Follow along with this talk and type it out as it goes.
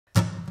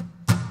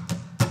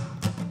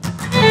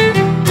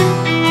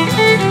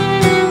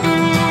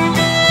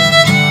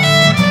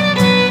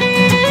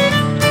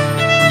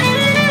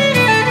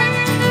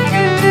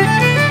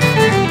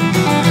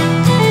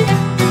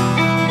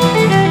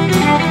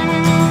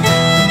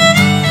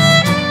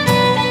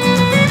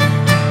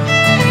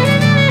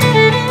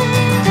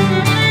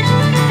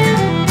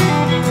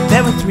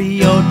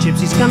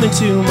coming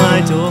to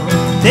my door.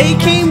 They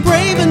came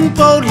brave and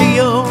boldly,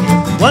 oh.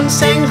 One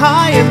sang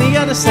high and the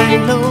other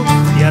sang low.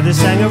 The other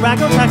sang a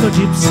raggle, taggle,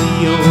 gypsy,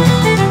 oh.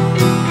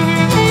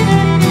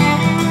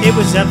 It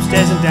was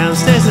upstairs and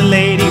downstairs the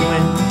lady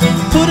went,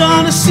 put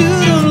on a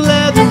suit of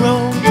leather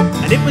robe,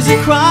 and it was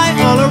a cry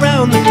all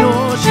around the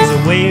door. She's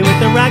away with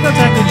the raggle,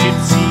 taggle,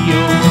 gypsy,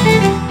 oh.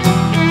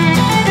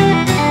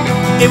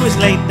 It was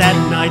late that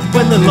night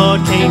when the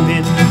Lord came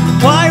in,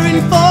 inquiring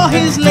for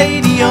his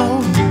lady,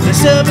 oh. The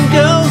servant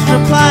girls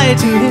replied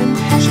to him,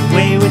 she's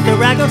away with the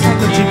raggle,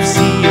 taggle,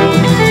 gypsy, oh.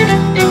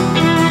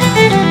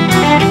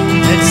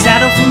 Then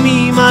saddle for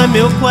me my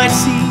milk-white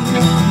steed,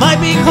 my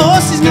big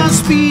horse is not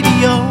speedy,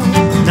 oh.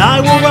 And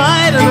I will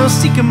ride and I'll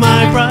seek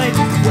my bride,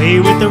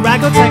 away with the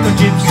raggle, taggle,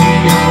 gypsy,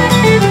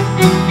 oh.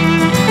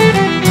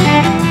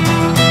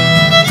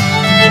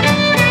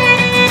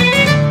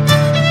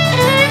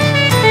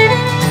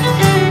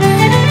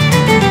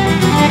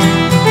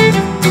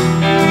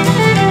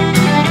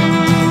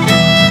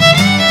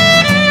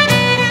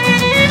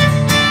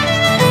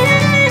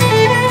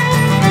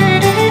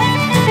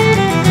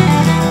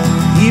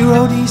 He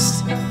rode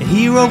east and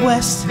he rode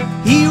west,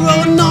 he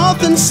rode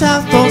north and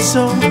south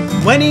also.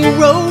 When he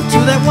rode to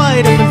that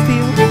wide open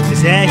field,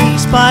 'cause there he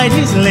spied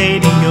his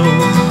lady, oh.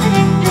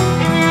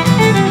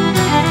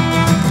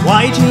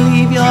 Why'd you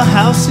leave your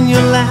house and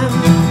your land?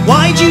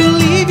 Why'd you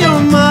leave your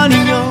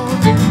money, oh?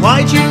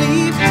 Why'd you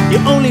leave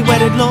your only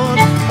wedded lord,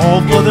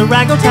 all for the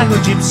raggle,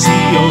 taggle, gypsy,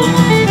 oh?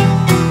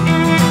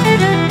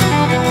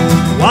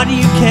 What do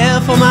you care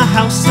for my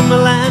house and my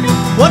land?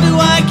 What do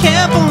I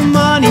care for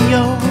money,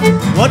 oh?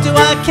 What do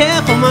I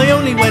care for my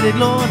only wedded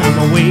lord?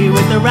 I'm away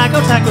with the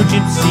raggle, taggle,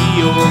 gypsy,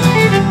 oh.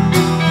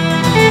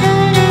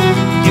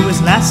 It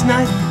was last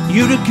night,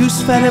 you'd a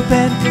goose-fed a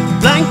bed,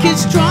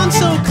 blankets drawn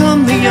so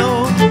comely,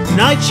 oh.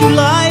 Tonight you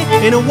lie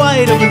in a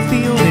wide open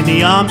field, in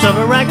the arms of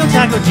a raggle,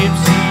 taggle,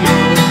 gypsy,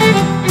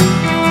 oh.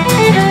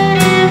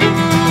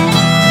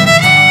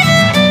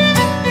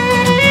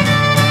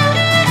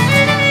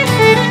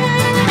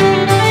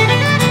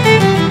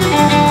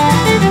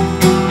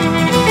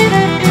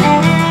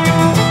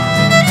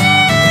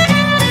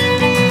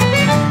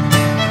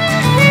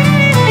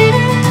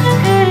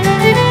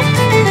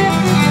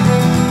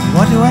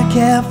 What do I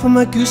care for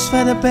my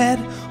goose-feather bed?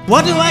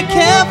 What do I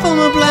care for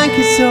my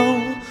blankets, oh?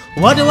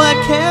 What do I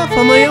care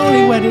for my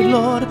only wedded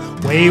lord?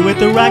 Way with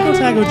the raggle,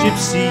 taggle,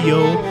 gypsy,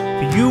 oh.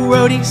 For you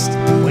rode east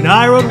when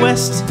I rode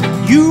west,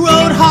 you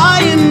rode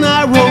high and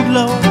I rode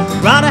low.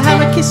 Rather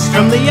have a kiss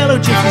from the yellow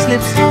gypsy's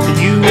lips than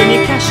you and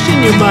your cash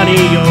and your money,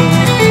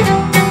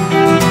 oh.